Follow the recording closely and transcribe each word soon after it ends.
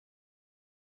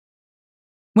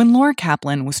When Laura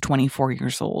Kaplan was 24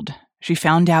 years old, she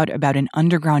found out about an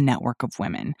underground network of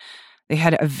women. They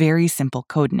had a very simple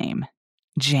code name,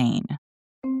 Jane.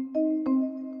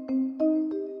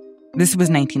 This was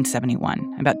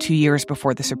 1971, about 2 years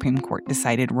before the Supreme Court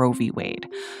decided Roe v. Wade.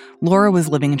 Laura was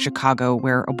living in Chicago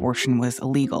where abortion was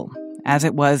illegal, as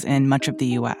it was in much of the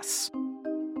U.S.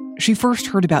 She first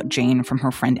heard about Jane from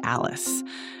her friend Alice.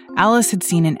 Alice had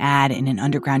seen an ad in an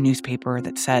underground newspaper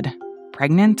that said,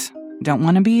 "Pregnant? Don't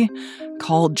want to be?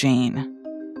 Call Jane."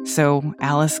 So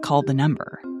Alice called the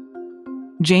number.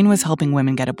 Jane was helping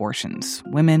women get abortions,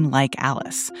 women like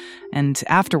Alice. And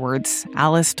afterwards,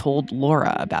 Alice told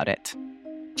Laura about it.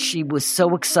 She was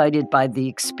so excited by the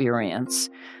experience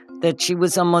that she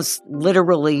was almost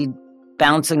literally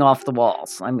bouncing off the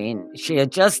walls. I mean, she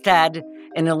had just had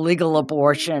an illegal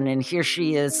abortion, and here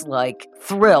she is, like,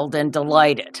 thrilled and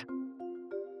delighted.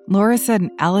 Laura said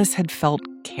Alice had felt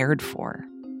cared for.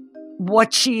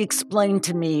 What she explained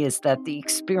to me is that the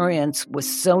experience was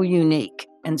so unique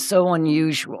and so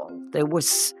unusual. There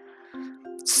was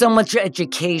so much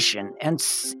education, and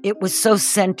it was so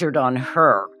centered on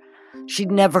her.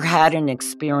 She'd never had an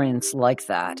experience like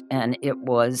that, and it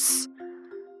was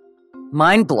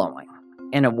mind-blowing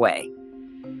in a way.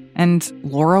 And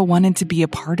Laura wanted to be a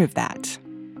part of that,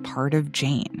 part of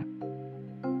Jane.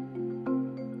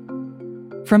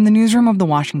 From the newsroom of The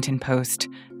Washington Post,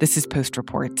 this is Post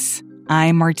Reports.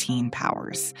 I'm Martine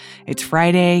Powers. It's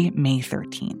Friday, May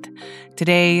 13th.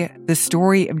 Today, the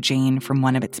story of Jane from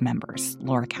one of its members,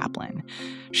 Laura Kaplan.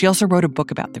 She also wrote a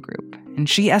book about the group, and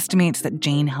she estimates that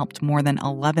Jane helped more than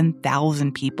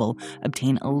 11,000 people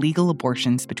obtain illegal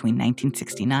abortions between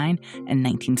 1969 and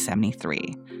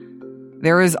 1973.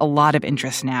 There is a lot of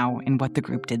interest now in what the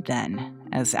group did then,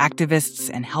 as activists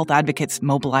and health advocates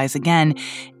mobilize again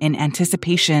in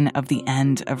anticipation of the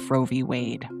end of Roe v.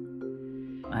 Wade.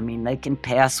 I mean, they can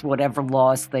pass whatever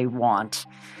laws they want,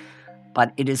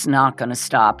 but it is not going to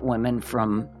stop women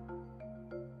from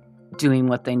doing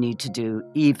what they need to do,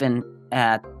 even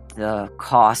at the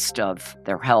cost of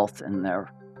their health and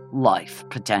their life,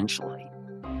 potentially.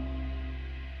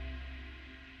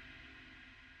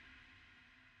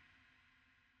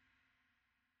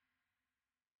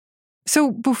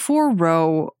 So before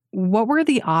Roe, what were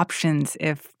the options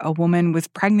if a woman was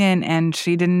pregnant and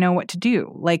she didn't know what to do?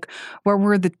 Like, what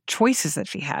were the choices that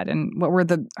she had, and what were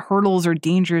the hurdles or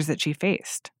dangers that she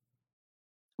faced?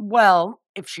 Well,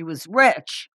 if she was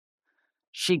rich,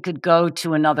 she could go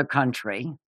to another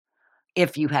country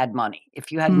if you had money.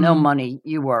 If you had no money,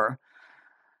 you were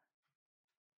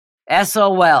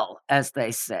SOL, as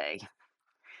they say.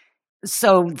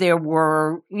 So there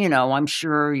were, I'm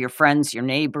sure your friends, your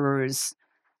neighbors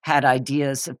had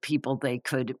ideas of people they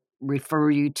could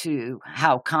refer you to.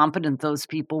 How competent those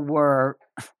people were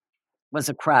was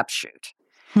a crapshoot.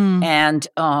 And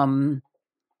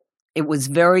it was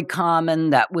very common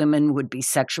that women would be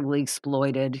sexually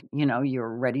exploited. You're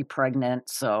already pregnant,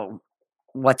 so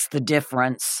what's the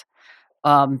difference?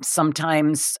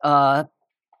 Sometimes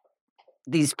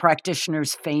these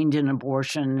practitioners feigned an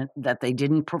abortion that they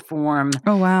didn't perform.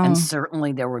 Oh, wow. And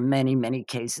certainly there were many, many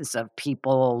cases of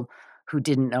people who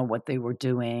didn't know what they were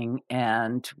doing,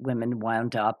 and women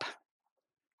wound up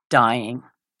dying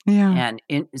and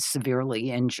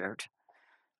severely injured.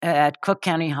 At Cook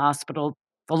County Hospital,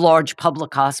 the large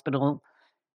public hospital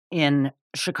in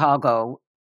Chicago,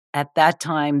 at that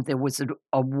time there was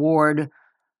a ward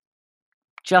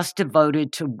just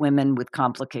devoted to women with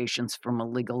complications from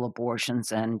illegal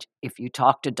abortions. And if you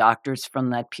talk to doctors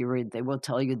from that period, they will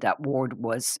tell you that ward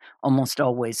was almost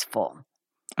always full.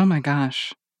 Oh, my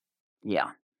gosh.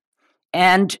 Yeah.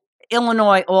 And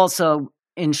Illinois also,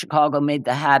 in Chicago, made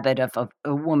the habit of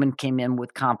a woman came in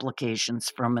with complications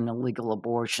from an illegal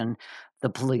abortion, the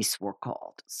police were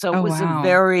called. So it was a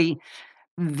very,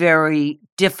 very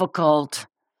difficult,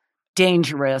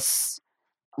 dangerous,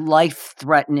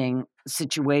 life-threatening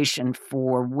situation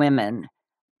for women,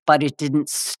 but it didn't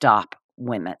stop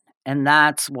women. And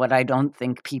that's what I don't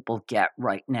think people get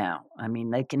right now. I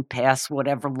mean, they can pass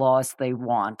whatever laws they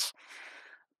want,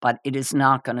 but it is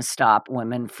not going to stop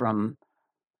women from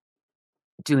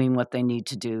doing what they need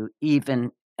to do,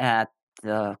 even at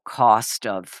the cost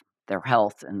of their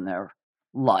health and their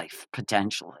life,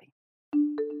 potentially.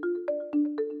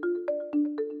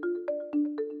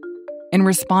 In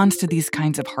response to these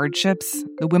kinds of hardships,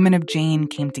 the women of Jane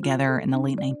came together in the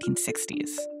late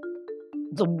 1960s.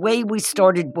 The way we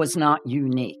started was not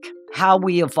unique. How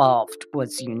we evolved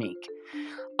was unique.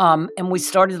 And we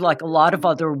started, like a lot of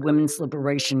other women's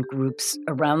liberation groups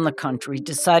around the country,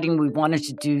 deciding we wanted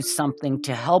to do something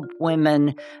to help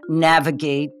women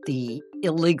navigate the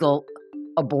illegal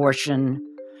abortion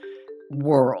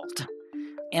world.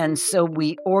 And so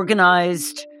we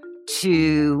organized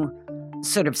to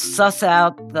sort of suss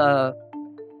out the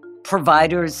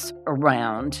providers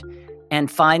around and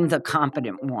find the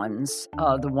competent ones,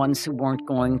 the ones who weren't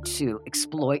going to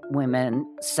exploit women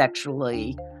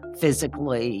sexually,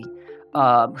 physically,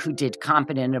 who did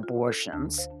competent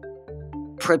abortions,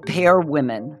 prepare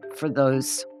women for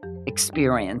those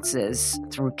experiences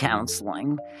through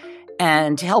counseling,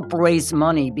 and help raise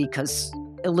money because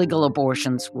illegal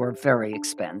abortions were very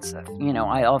expensive. You know,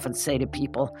 I often say to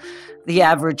people, the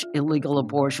average illegal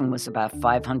abortion was about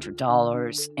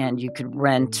 $500, and you could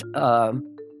rent a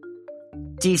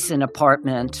decent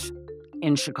apartment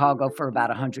in Chicago for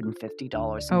about $150 a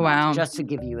month, wow. just to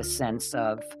give you a sense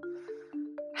of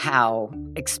how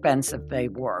expensive they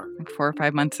were. Like 4 or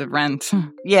 5 months of rent.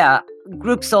 Yeah,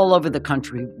 groups all over the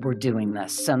country were doing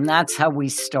this, and that's how we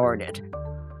started.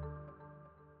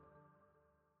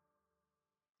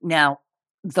 Now,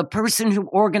 the person who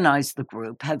organized the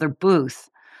group, Heather Booth,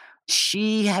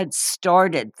 she had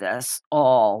started this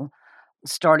all,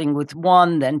 starting with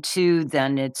 1, then 2,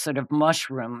 then it sort of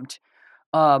mushroomed,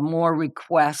 more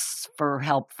requests for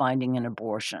help finding an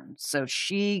abortion. So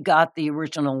she got the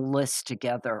original list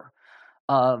together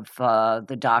of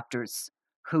the doctors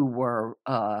who were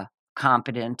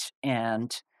competent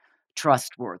and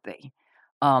trustworthy.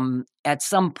 At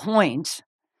some point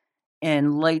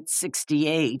in late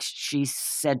 1968, she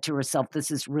said to herself, this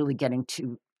is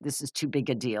too big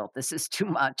a deal. This is too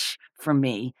much for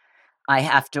me. I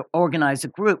have to organize a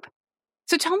group.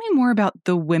 So tell me more about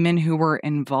the women who were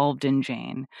involved in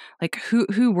Jane. Like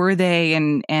who were they,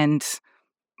 and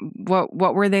what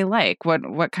were they like?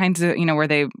 What kinds of,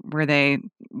 were they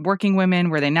working women?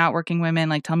 Were they not working women?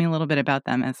 Like, tell me a little bit about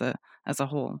them as a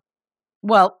whole.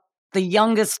 Well, the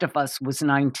youngest of us was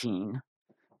 19,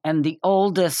 and the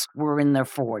oldest were in their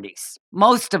 40s.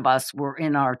 Most of us were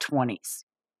in our 20s.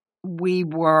 We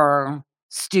were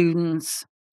students,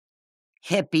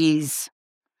 hippies,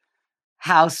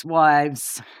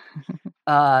 housewives,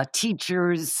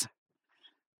 teachers,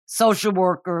 social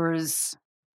workers,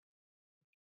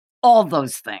 all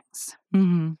those things.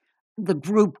 Mm-hmm. The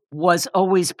group was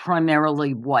always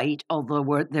primarily white,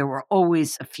 although there were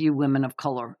always a few women of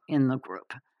color in the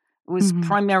group. It was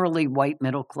primarily white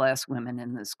middle-class women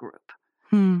in this group.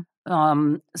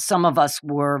 Some of us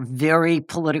were very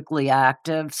politically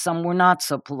active. Some were not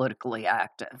so politically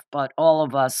active, but all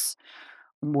of us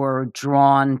were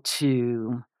drawn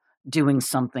to doing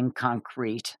something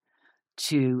concrete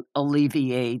to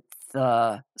alleviate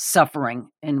the suffering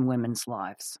in women's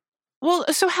lives. Well,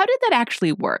 so how did that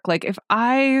actually work? Like, if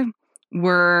I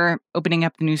were opening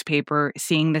up the newspaper,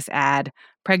 seeing this ad,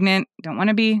 pregnant, don't want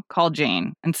to be, call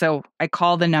Jane. And so I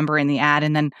call the number in the ad,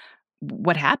 and then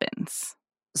what happens?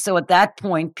 So at that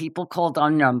point, people called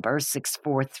our number,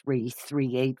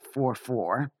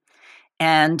 643-3844,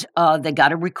 and they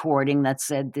got a recording that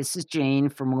said, this is Jane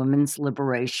from Women's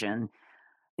Liberation.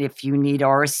 If you need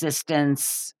our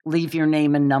assistance, leave your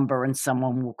name and number, and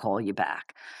someone will call you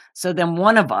back. So then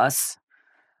one of us,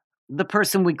 the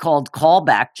person we called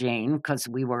Callback Jane, because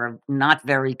we were not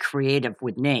very creative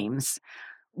with names,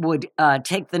 would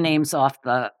take the names off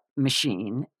the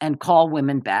machine and call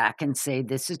women back and say,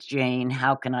 this is Jane,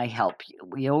 how can I help you?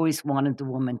 We always wanted the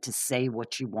woman to say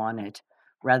what she wanted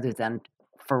rather than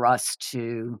for us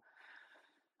to,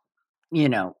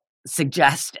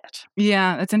 suggest it.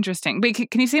 Yeah, that's interesting. But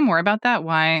can you say more about that?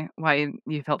 Why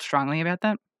you felt strongly about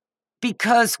that?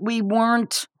 Because we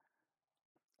weren't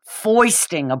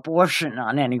foisting abortion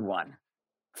on anyone.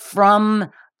 From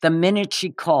the minute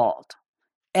she called,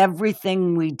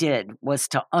 everything we did was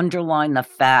to underline the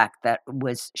fact that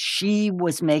she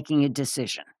was making a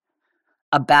decision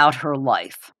about her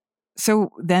life.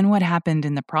 So then what happened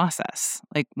in the process,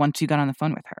 like once you got on the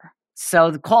phone with her?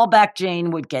 So the callback Jane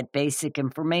would get basic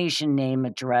information, name,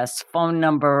 address, phone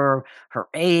number, her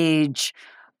age,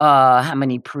 how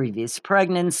many previous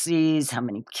pregnancies, how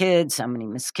many kids, how many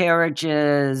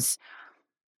miscarriages,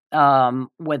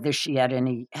 whether she had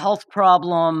any health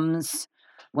problems,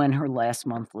 when her last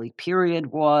monthly period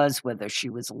was, whether she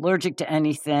was allergic to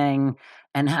anything,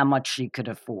 and how much she could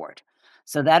afford.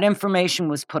 So that information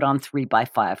was put on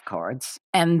 3x5 cards.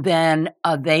 And then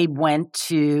they went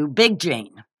to Big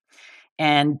Jane.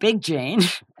 And Big Jane,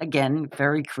 again,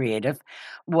 very creative,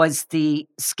 was the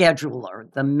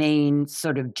scheduler, the main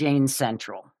sort of Jane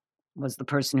Central, was the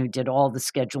person who did all the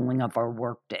scheduling of our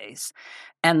work days.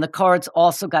 And the cards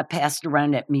also got passed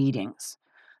around at meetings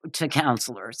to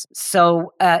counselors.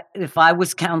 So if I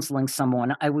was counseling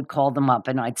someone, I would call them up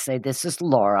and I'd say, this is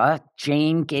Laura.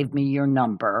 Jane gave me your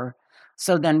number.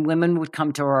 So then women would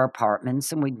come to our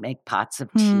apartments and we'd make pots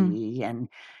of tea and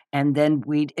then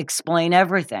we'd explain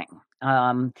everything.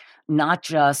 Not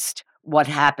just what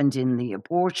happened in the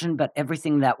abortion, but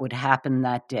everything that would happen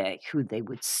that day, who they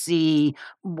would see,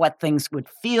 what things would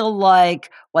feel like,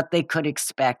 what they could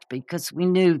expect, because we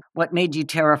knew what made you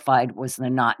terrified was the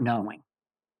not knowing.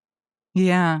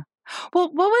 Yeah.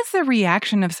 Well, what was the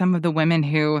reaction of some of the women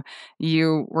who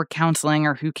you were counseling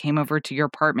or who came over to your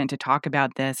apartment to talk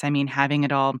about this? I mean, having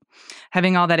all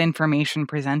that information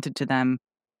presented to them,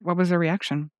 what was their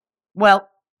reaction? Well,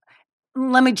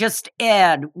 let me just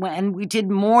add, when we did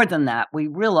more than that, we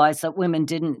realized that women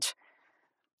didn't.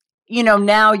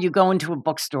 Now you go into a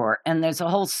bookstore and there's a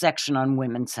whole section on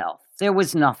women's health. There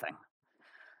was nothing.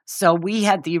 So we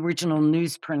had the original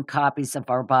newsprint copies of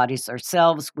Our Bodies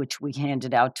Ourselves, which we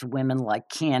handed out to women like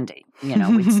candy.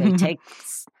 We'd say, take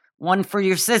one for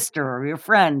your sister or your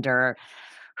friend or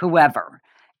whoever.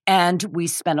 And we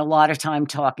spent a lot of time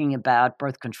talking about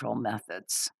birth control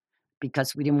methods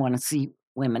because we didn't want to see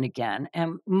women again.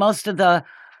 And most of the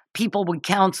people we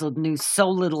counseled knew so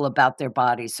little about their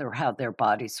bodies or how their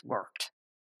bodies worked.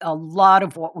 A lot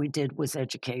of what we did was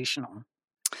educational.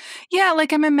 Yeah,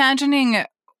 like I'm imagining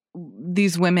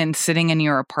these women sitting in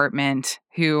your apartment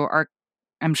who are,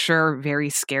 I'm sure, very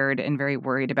scared and very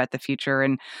worried about the future.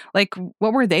 And like,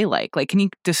 what were they like? Like, can you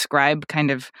describe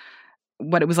kind of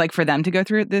what it was like for them to go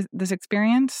through this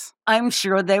experience? I'm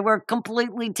sure they were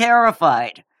completely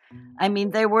terrified. I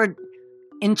mean, they were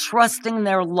entrusting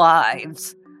their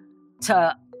lives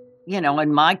to,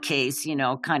 in my case,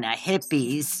 kind of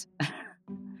hippies.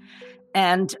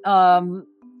 And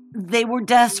they were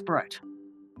desperate.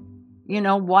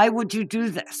 Why would you do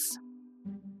this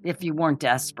if you weren't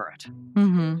desperate?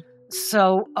 Mm-hmm.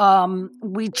 So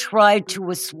we tried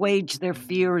to assuage their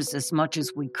fears as much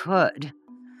as we could.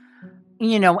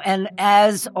 And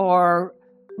as our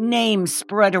name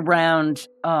spread around,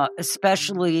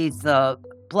 especially the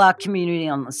Black community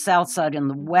on the South Side and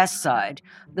the West Side,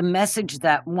 the message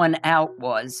that went out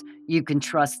was, you can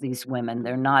trust these women.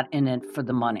 They're not in it for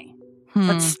the money.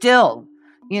 But still,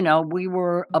 we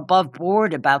were above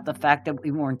board about the fact that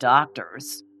we weren't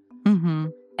doctors. Mm-hmm.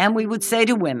 And we would say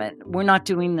to women, we're not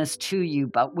doing this to you,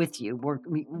 but with you.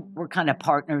 We're kind of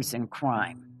partners in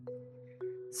crime.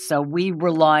 So we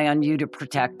rely on you to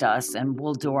protect us, and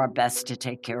we'll do our best to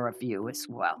take care of you as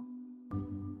well.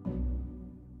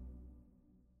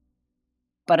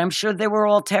 But I'm sure they were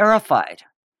all terrified.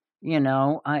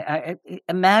 I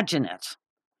imagine it.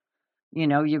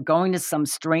 You're going to some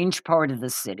strange part of the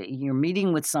city. You're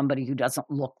meeting with somebody who doesn't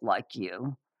look like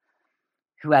you,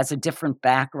 who has a different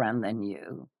background than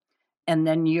you. And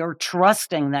then you're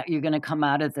trusting that you're going to come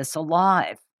out of this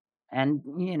alive. And,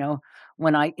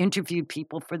 when I interviewed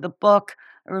people for the book,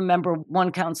 I remember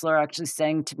one counselor actually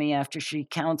saying to me after she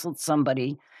counseled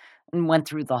somebody and went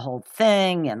through the whole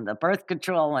thing and the birth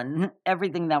control and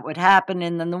everything that would happen.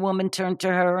 And then the woman turned to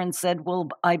her and said, will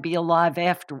I be alive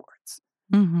afterwards?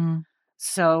 Mm-hmm.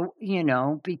 So,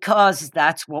 because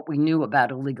that's what we knew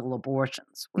about illegal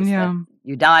abortions, was Yeah. that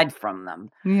you died from them.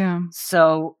 Yeah.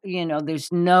 So,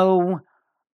 there's no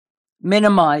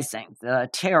minimizing the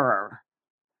terror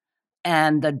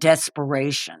and the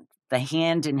desperation, the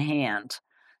hand-in-hand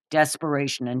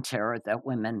desperation and terror that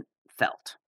women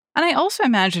felt. And I also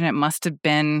imagine it must have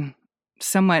been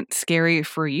somewhat scary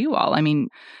for you all. I mean,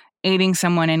 aiding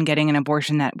someone in getting an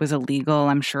abortion that was illegal,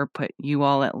 I'm sure put you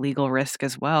all at legal risk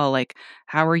as well. Like,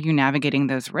 how are you navigating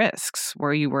those risks?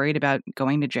 Were you worried about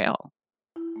going to jail?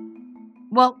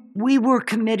 Well, we were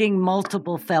committing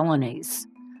multiple felonies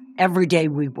every day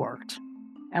we worked,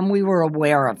 and we were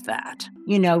aware of that.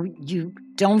 You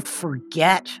don't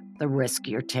forget the risk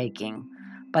you're taking,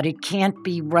 but it can't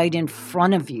be right in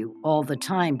front of you all the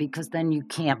time because then you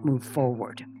can't move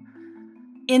forward.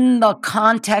 In the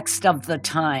context of the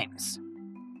times,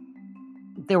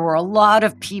 there were a lot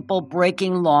of people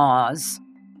breaking laws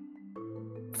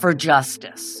for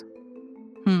justice.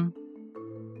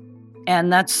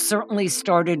 And that certainly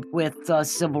started with the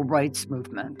civil rights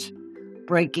movement,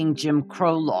 breaking Jim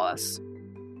Crow laws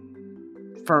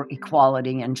for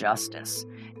equality and justice.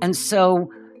 And so,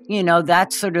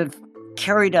 that sort of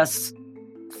carried us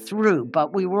through,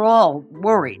 but we were all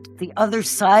worried. The other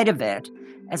side of it,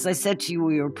 as I said to you,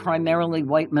 we were primarily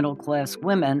white middle-class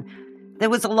women. There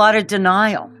was a lot of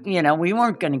denial. We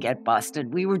weren't going to get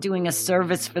busted. We were doing a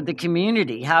service for the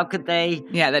community. How could they?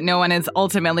 Yeah, that no one is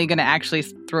ultimately going to actually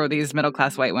throw these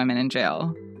middle-class white women in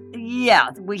jail. Yeah,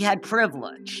 we had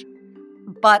privilege.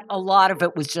 But a lot of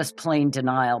it was just plain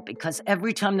denial because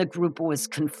every time the group was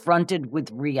confronted with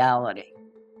reality,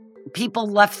 people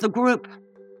left the group.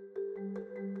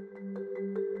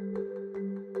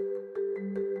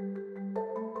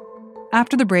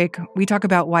 After the break, we talk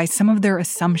about why some of their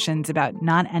assumptions about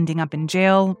not ending up in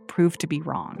jail proved to be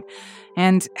wrong,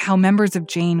 and how members of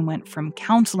Jane went from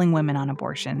counseling women on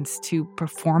abortions to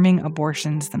performing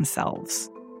abortions themselves.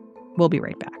 We'll be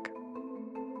right back.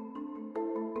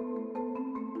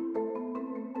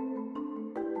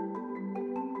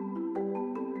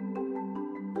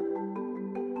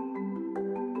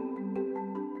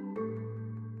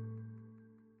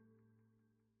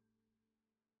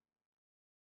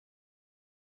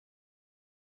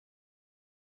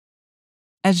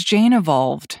 As Jane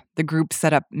evolved, the group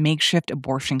set up makeshift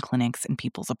abortion clinics in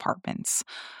people's apartments.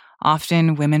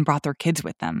 Often, women brought their kids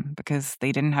with them because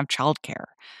they didn't have childcare.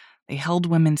 They held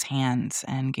women's hands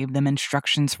and gave them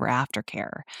instructions for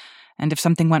aftercare. And if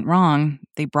something went wrong,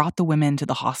 they brought the women to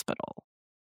the hospital.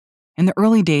 In the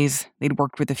early days, they'd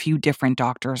worked with a few different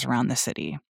doctors around the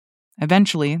city.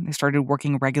 Eventually, they started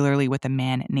working regularly with a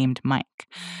man named Mike,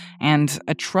 and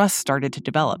a trust started to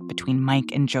develop between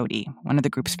Mike and Jody, one of the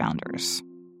group's founders.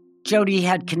 Jody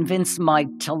had convinced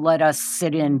Mike to let us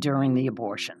sit in during the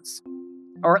abortions,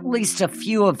 or at least a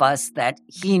few of us that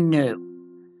he knew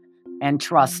and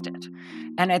trusted.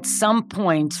 And at some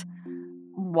point,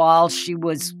 while she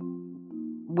was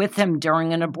with him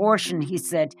during an abortion, he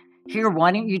said, "Here,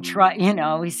 why don't you try?"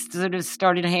 He sort of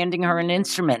started handing her an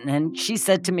instrument. And she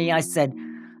said to me, I said,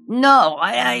 "No,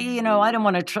 I don't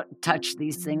want to touch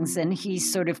these things." And he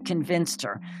sort of convinced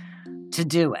her to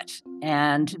do it.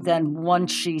 And then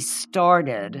once she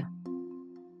started,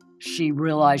 she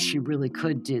realized she really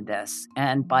could do this.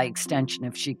 And by extension,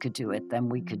 if she could do it, then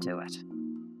we could do it.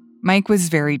 Mike was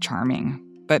very charming,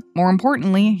 but more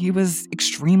importantly, he was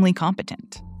extremely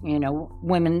competent.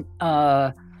 Women,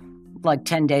 like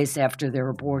 10 days after their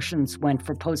abortions, went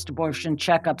for post-abortion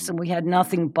checkups, and we had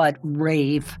nothing but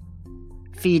rave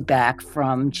feedback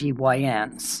from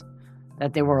GYNs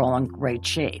that they were all in great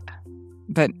shape.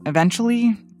 But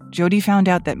eventually, Jody found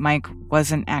out that Mike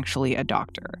wasn't actually a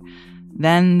doctor.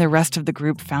 Then the rest of the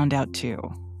group found out too.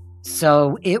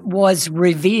 So it was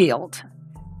revealed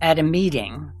at a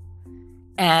meeting,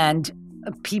 and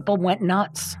people went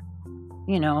nuts.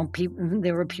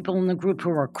 There were people in the group who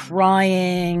were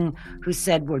crying, who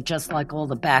said, "We're just like all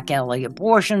the back alley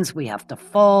abortions. We have to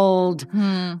fold."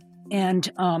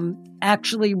 And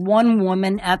actually, one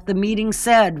woman at the meeting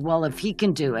said, "Well, if he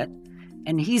can do it,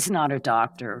 and he's not a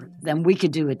doctor, then we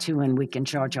could do it too, and we can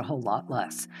charge a whole lot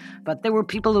less." But there were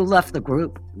people who left the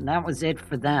group, and that was it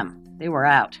for them. They were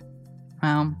out.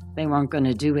 Wow. They weren't going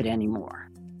to do it anymore.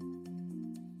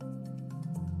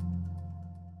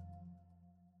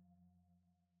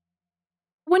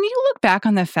 When you look back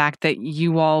on the fact that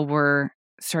you all were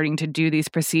starting to do these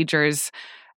procedures,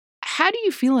 how do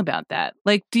you feel about that?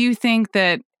 Like, do you think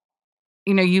that,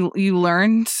 you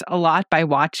learned a lot by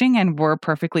watching and were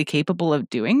perfectly capable of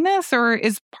doing this? Or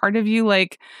is part of you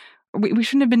like, we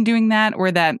shouldn't have been doing that?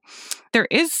 Or that there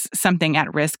is something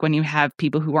at risk when you have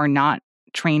people who are not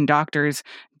trained doctors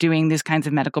doing these kinds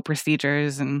of medical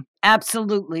procedures? And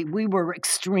absolutely. We were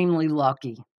extremely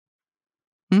lucky.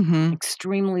 Mm-hmm.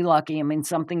 Extremely lucky. I mean,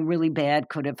 something really bad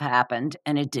could have happened,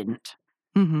 and it didn't.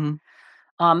 Mm-hmm.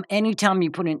 Anytime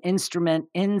you put an instrument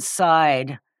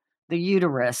inside the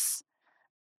uterus,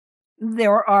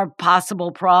 there are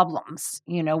possible problems.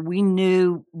 We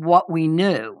knew what we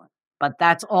knew, but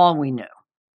that's all we knew.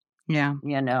 Yeah.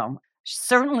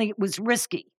 Certainly it was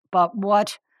risky, but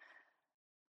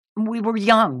we were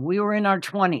young. We were in our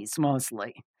 20s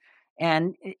mostly.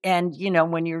 And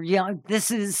when you're young,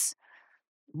 this is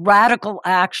radical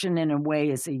action in a way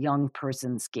is a young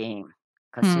person's game,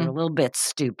 because you're a little bit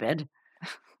stupid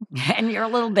and you're a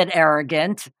little bit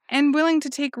arrogant. And willing to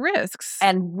take risks.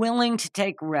 And,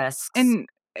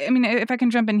 I mean, if I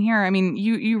can jump in here, I mean,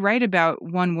 you write about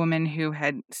one woman who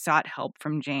had sought help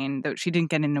from Jane, though she didn't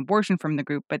get an abortion from the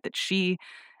group, but that she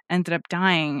ended up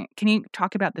dying. Can you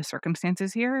talk about the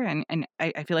circumstances here? And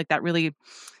I feel like that really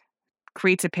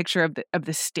creates a picture of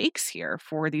the stakes here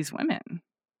for these women.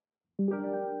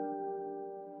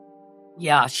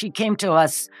 Yeah, she came to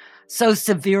us so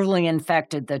severely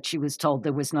infected that she was told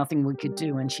there was nothing we could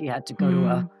do, and she had to go to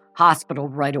a hospital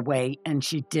right away, and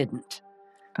she didn't.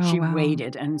 She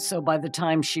waited, and so by the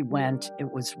time she went,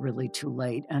 it was really too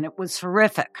late, and it was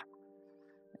horrific.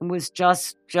 It was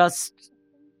just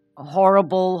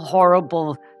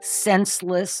horrible,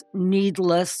 senseless,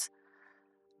 needless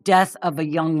death of a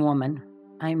young woman.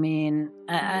 I mean,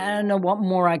 I don't know what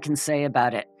more I can say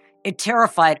about it. It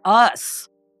terrified us.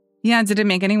 Yeah, did it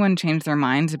make anyone change their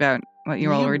minds about what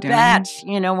you all were doing? Bet.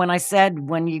 When I said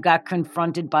when you got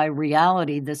confronted by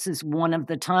reality, this is one of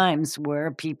the times where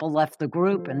people left the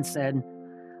group and said,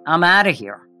 "I'm out of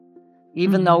here."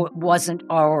 even though it wasn't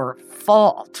our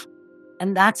fault.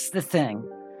 And that's the thing.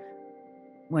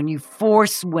 When you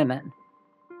force women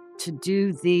to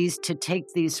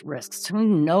take these risks, who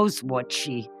knows what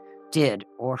she did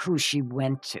or who she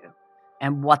went to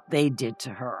and what they did to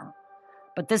her.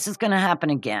 But this is going to happen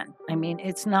again. I mean,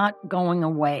 it's not going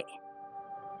away.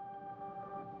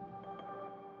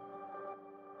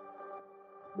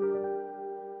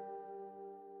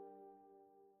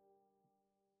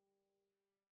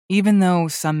 Even though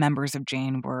some members of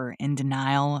Jane were in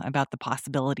denial about the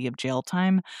possibility of jail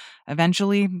time,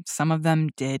 eventually some of them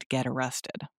did get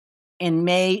arrested. In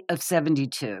May of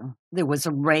 1972, there was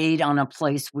a raid on a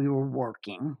place we were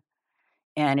working,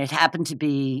 and it happened to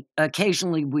be,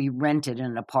 occasionally we rented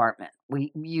an apartment.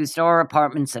 We used our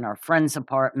apartments and our friends'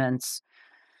 apartments,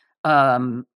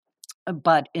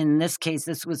 but in this case,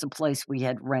 this was a place we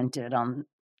had rented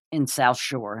in South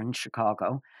Shore in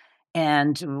Chicago,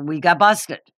 and we got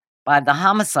busted by the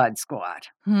homicide squad.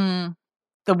 The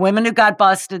women who got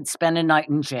busted spent a night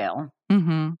in jail.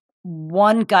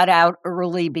 One got out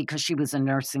early because she was a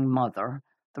nursing mother.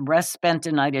 The rest spent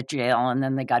a night at jail, and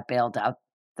then they got bailed out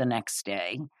the next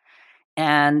day.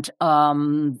 And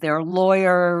their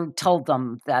lawyer told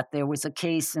them that there was a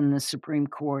case in the Supreme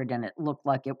Court, and it looked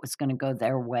like it was going to go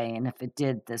their way. And if it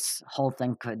did, this whole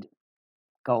thing could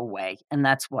go away. And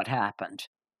that's what happened.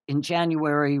 In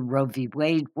January, Roe v.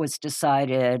 Wade was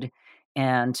decided,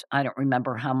 and I don't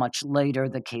remember how much later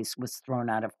the case was thrown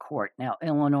out of court. Now,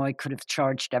 Illinois could have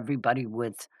charged everybody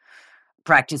with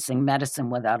practicing medicine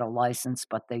without a license,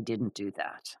 but they didn't do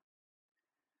that.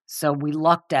 So we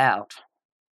lucked out.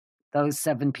 Those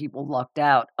 7 people lucked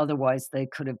out. Otherwise, they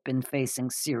could have been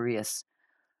facing serious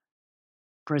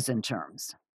prison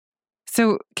terms.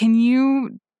 So can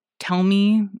you tell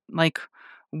me,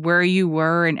 where you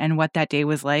were and what that day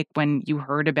was like when you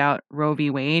heard about Roe v.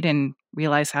 Wade and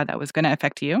realized how that was going to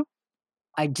affect you?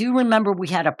 I do remember we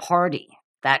had a party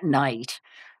that night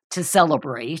to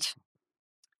celebrate,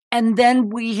 and then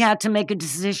we had to make a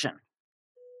decision.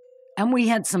 And we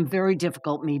had some very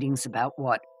difficult meetings about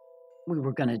what we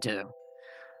were going to do.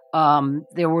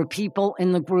 There were people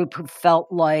in the group who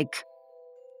felt like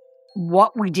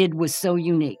what we did was so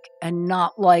unique and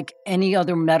not like any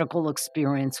other medical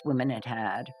experience women had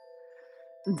had,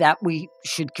 that we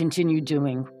should continue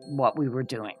doing what we were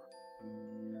doing.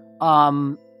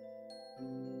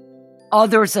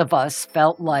 Others of us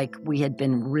felt like we had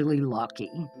been really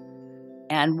lucky.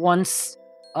 And once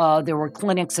there were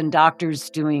clinics and doctors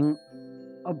doing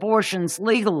abortions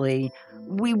legally,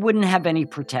 we wouldn't have any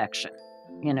protection.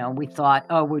 We thought,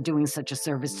 we're doing such a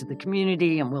service to the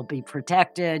community and we'll be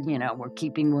protected. We're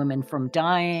keeping women from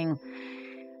dying.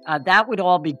 That would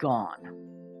all be gone.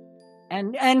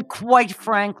 And quite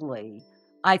frankly,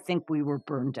 I think we were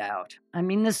burned out. I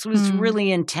mean, this was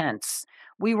really intense.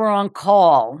 We were on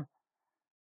call.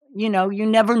 You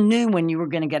never knew when you were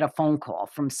going to get a phone call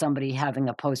from somebody having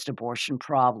a post-abortion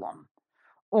problem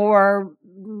or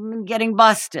getting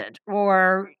busted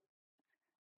or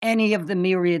any of the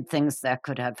myriad things that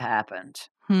could have happened.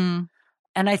 And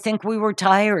I think we were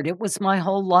tired. It was my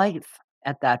whole life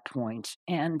at that point,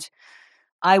 and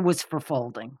I was for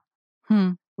folding.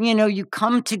 You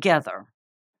come together,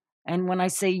 and when I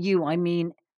say you, I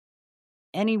mean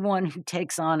anyone who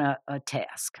takes on a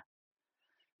task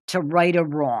to right a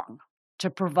wrong,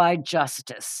 to provide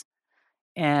justice,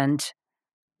 and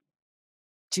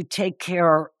to take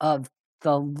care of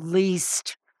the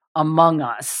least among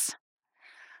us.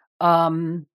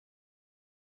 When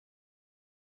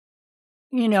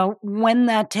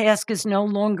that task is no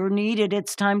longer needed,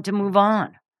 it's time to move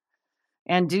on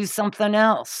and do something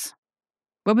else.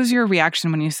 What was your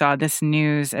reaction when you saw this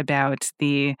news about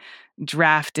the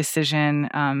draft decision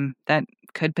that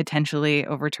could potentially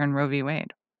overturn Roe v.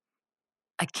 Wade?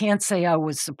 I can't say I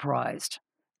was surprised,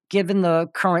 given the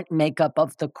current makeup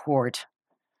of the court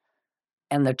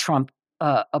and the Trump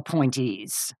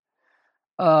appointees.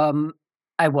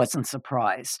 I wasn't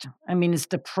surprised. I mean, it's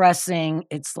depressing.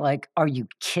 It's like, are you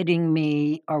kidding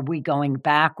me? Are we going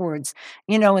backwards?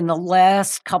 In the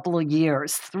last couple of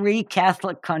years, 3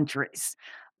 Catholic countries,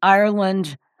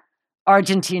 Ireland,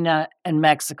 Argentina, and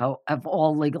Mexico, have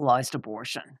all legalized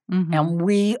abortion. And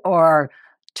we are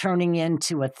turning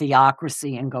into a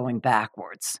theocracy and going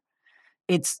backwards.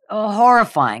 It's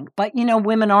horrifying. But,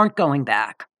 women aren't going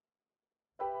back.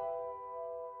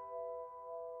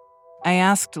 I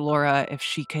asked Laura if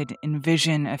she could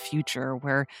envision a future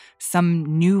where some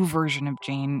new version of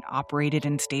Jane operated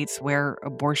in states where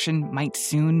abortion might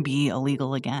soon be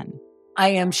illegal again. I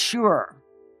am sure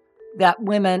that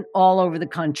women all over the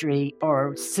country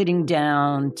are sitting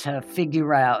down to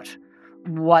figure out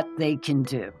what they can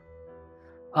do.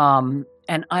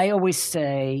 And I always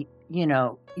say,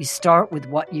 you start with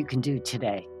what you can do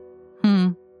today.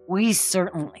 We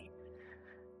certainly,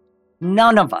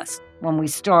 none of us, when we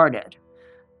started,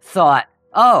 thought,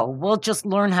 oh, we'll just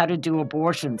learn how to do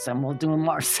abortions and we'll do them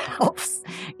ourselves.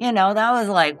 That was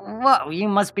like, whoa, you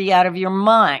must be out of your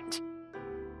mind.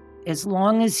 As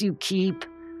long as you keep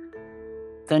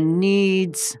the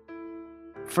needs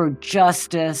for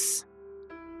justice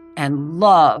and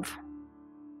love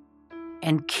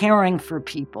and caring for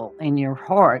people in your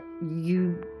heart,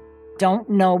 you don't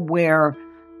know where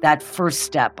that first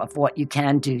step of what you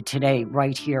can do today,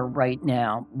 right here, right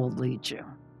now, will lead you.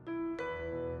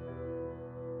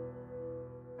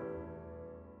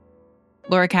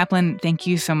 Laura Kaplan, thank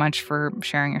you so much for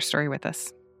sharing your story with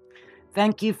us.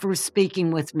 Thank you for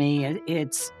speaking with me.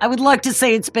 I would like to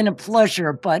say it's been a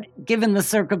pleasure, but given the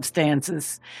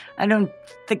circumstances, I don't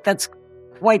think that's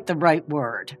quite the right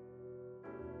word.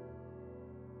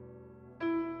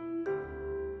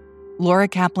 Laura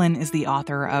Kaplan is the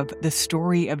author of The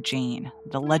Story of Jane,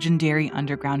 the legendary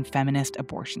underground feminist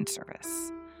abortion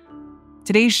service.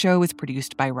 Today's show was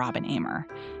produced by Robin Amer.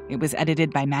 It was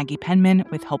edited by Maggie Penman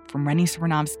with help from Rennie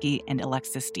Swernovsky and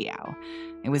Alexis Diao.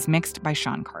 It was mixed by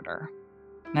Sean Carter.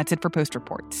 And that's it for Post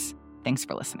Reports. Thanks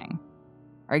for listening.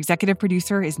 Our executive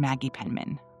producer is Maggie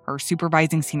Penman. Our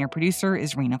supervising senior producer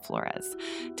is Rena Flores.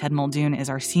 Ted Muldoon is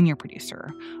our senior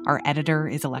producer. Our editor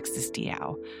is Alexis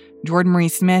Diao. Jordan Marie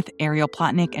Smith, Ariel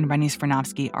Plotnick, and Rennie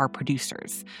Swernovsky are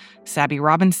producers. Sabby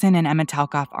Robinson and Emma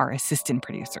Talkoff are assistant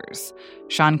producers.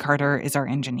 Sean Carter is our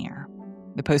engineer.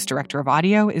 The Post director of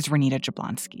audio is Renita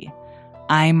Jablonski.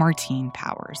 I'm Martine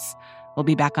Powers. We'll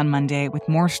be back on Monday with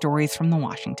more stories from the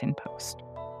Washington Post.